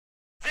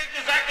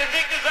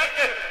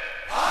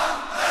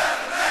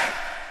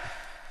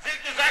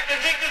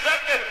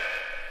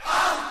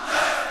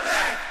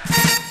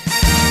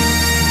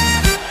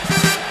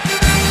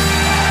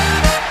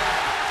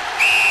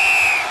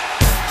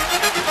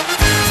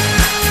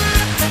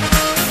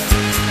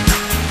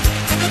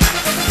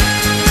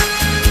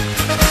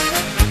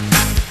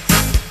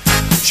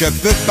Je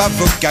peux pas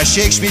vous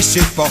cacher que je suis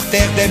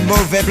supporter des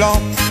mauvais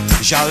blancs.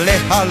 J'allais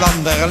à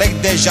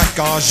l'Anderlecht déjà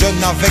quand je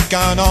n'avais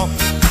qu'un an.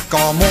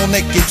 Quand mon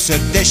équipe se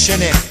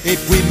déchaînait et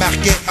puis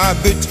marquait un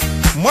but,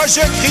 moi je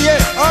criais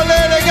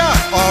allez les gars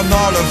en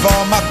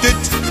enlevant ma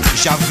tute.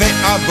 J'avais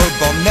un beau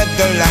bonnet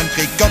de lin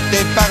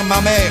tricoté par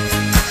ma mère,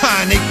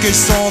 un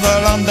écusson de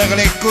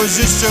l'Anderlecht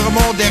cousu sur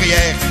mon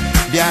derrière.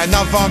 Bien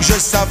avant que je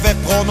savais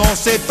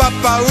prononcer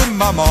papa ou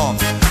maman,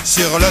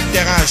 sur le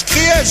terrain je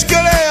criais, je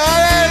gueulais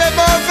allez les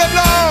mauvais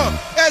blancs.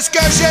 Est-ce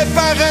que j'ai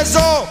pas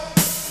raison?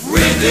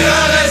 Oui, tu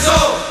as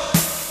raison.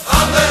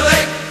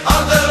 Anderlecht,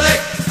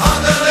 Anderlecht,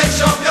 Anderlecht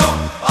champion.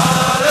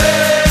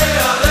 Allez,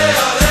 allez,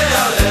 allez,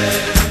 allez.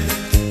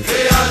 We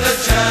are the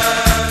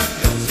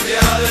champions, we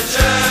are the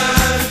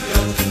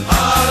champions.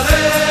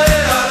 Allez,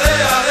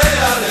 allez, allez,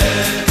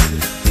 allez.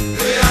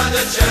 We are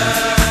the champions.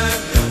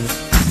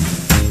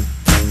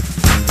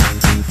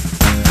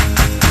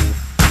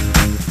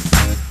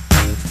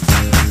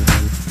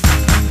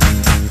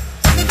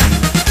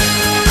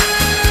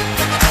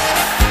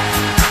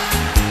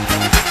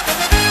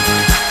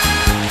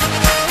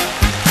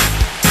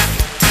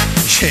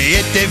 J'ai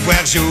été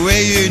voir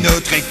jouer une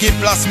autre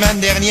équipe la semaine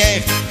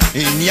dernière.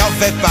 Il n'y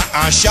avait pas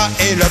un chat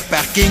et le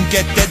parking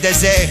était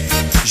désert.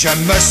 Je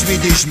me suis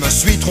dit, je me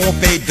suis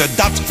trompé de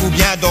date ou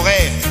bien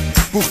d'horaire.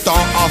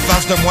 Pourtant en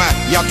face de moi,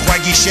 il y a 3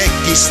 guichets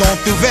qui sont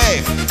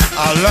ouverts.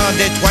 À l'un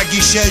des 3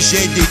 guichets,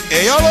 j'ai dit,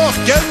 et alors,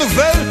 quelle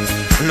nouvelle?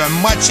 Le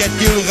match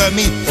est-il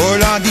remis au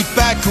lundi de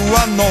Pâques ou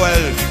à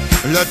Noël?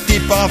 Le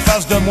type en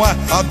face de moi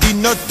a dit,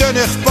 ne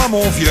t'énerve pas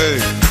mon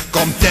vieux.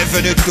 Comme t'es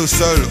venu tout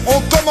seul,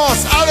 on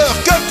commence à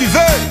l'heure que tu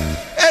veux.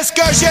 Est-ce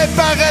que j'ai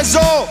pas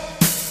raison?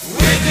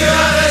 Oui, tu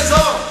as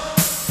raison.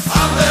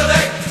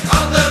 Anderlecht,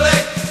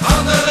 Anderlecht,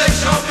 Anderlecht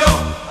champion.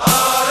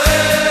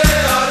 Allez,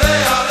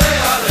 allez, allez,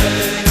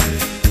 allez.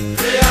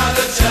 We are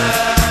the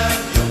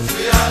champions,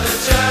 we are the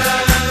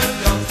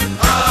champions.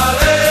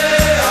 Allez,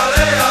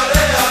 allez,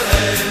 allez,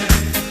 allez.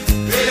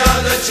 We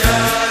are the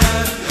champions.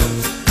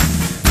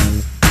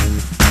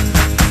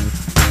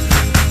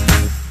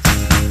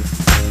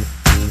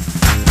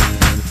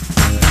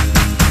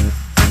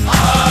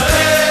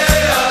 Allez,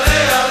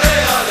 allez,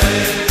 allez,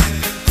 allez.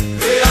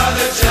 We are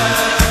the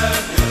champions.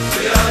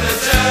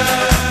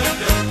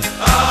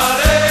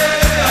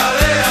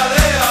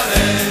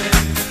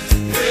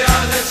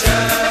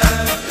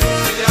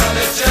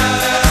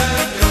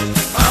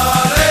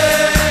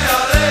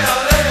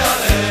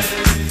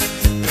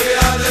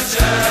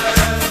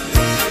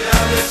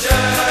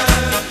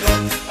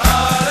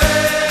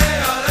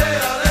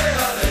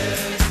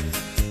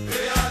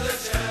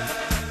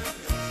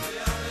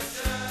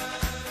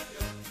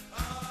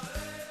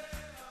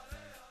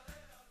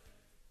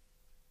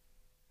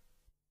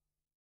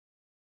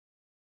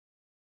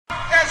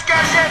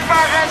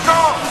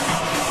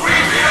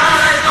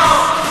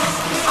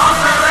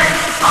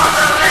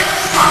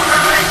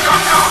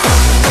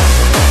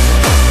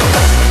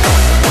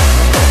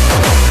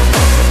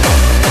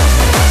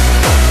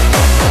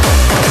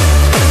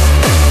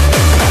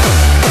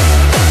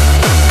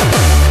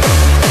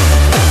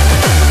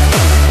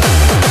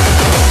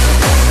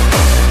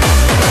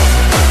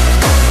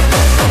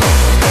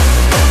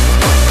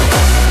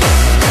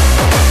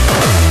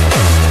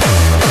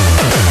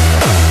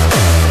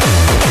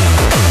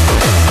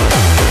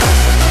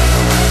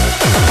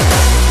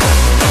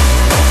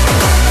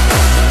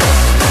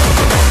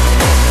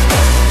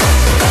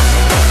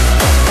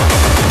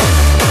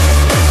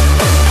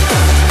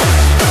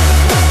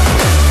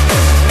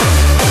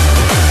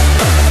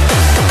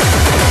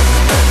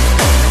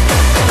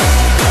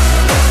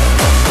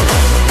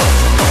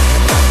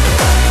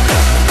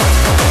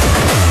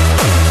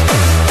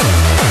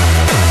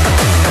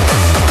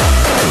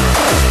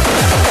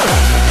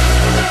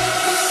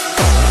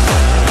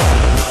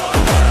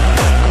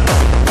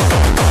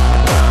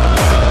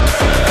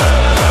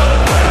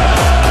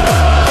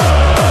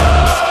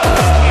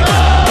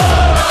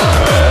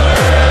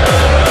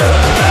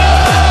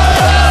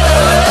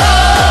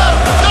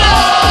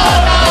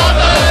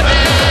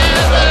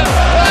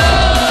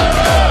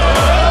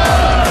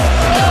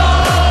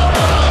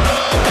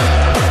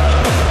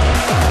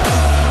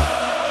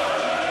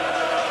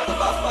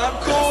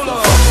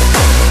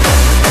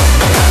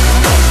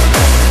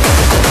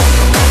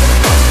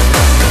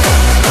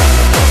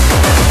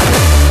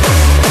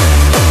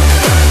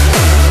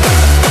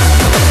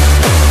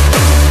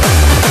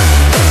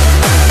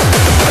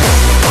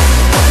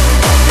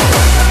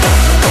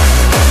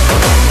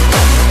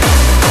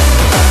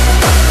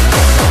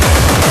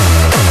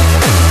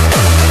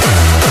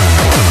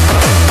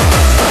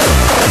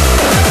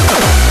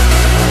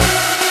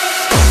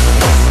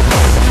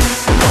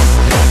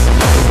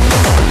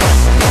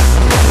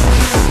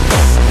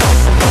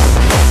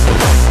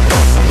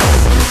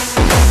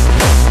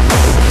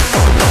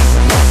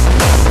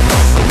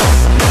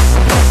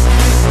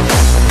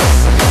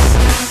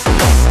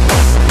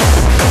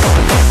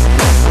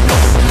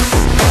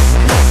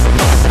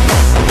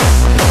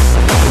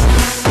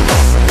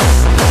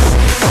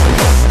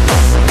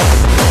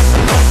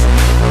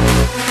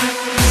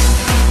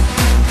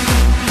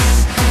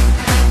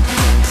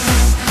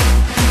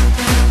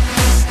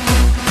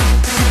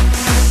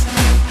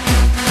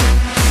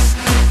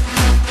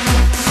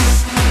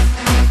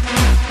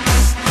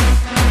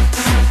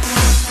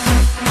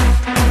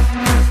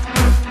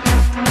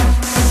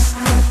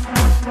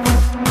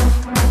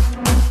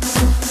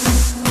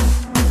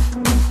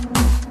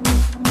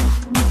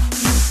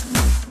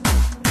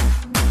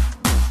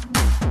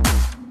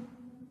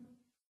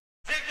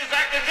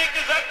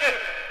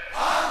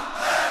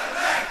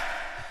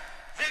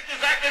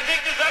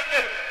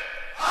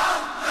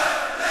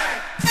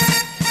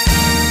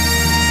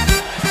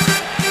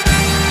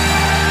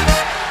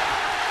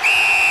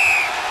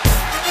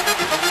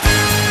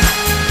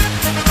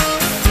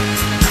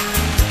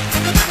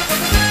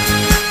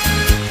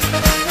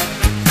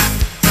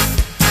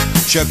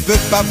 Je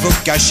peux pas vous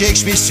cacher que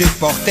je suis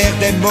supporter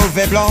des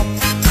mauvais blancs.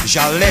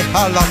 J'allais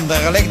à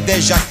l'Anderlecht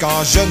déjà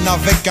quand je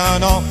n'avais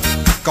qu'un an.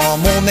 Quand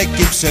mon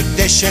équipe se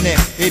déchaînait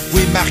et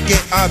puis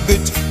marquait un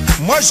but,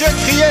 moi je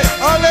criais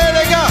allez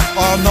les gars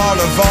en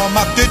enlevant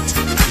ma tute.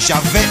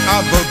 J'avais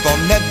un beau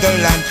bonnet de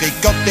laine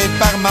tricoté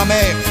par ma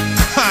mère,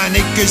 un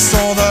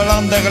écusson de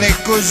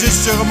l'Anderlecht cousu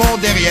sur mon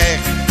derrière.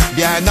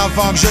 Bien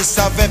avant que je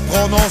savais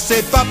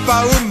prononcer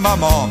papa ou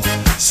maman,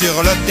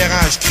 sur le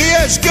terrain je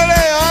criais, je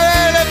gueulais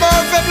allez les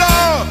mauvais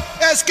blancs.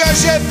 Est-ce que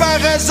j'ai pas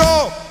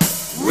raison?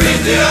 Oui,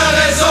 tu as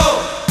raison.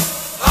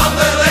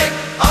 Anderlecht,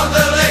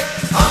 Anderlecht,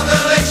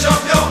 Anderlecht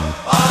champion.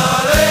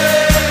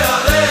 Allez,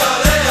 allez,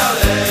 allez,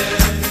 allez.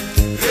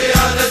 We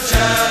are the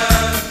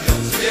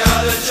champions, we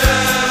are the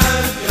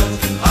champions.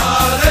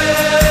 Allez,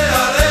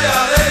 allez,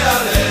 allez,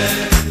 allez.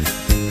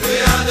 We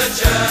are the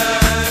champions.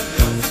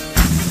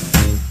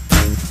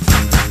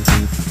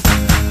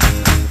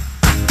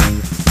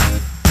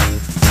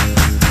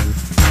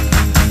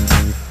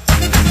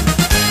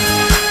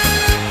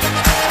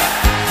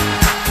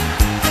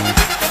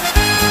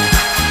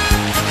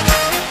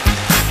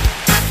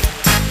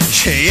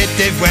 J'ai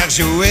été voir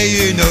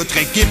jouer une autre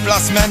équipe la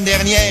semaine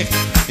dernière.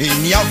 Il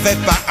n'y avait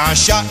pas un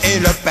chat et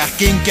le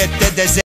parking était désert.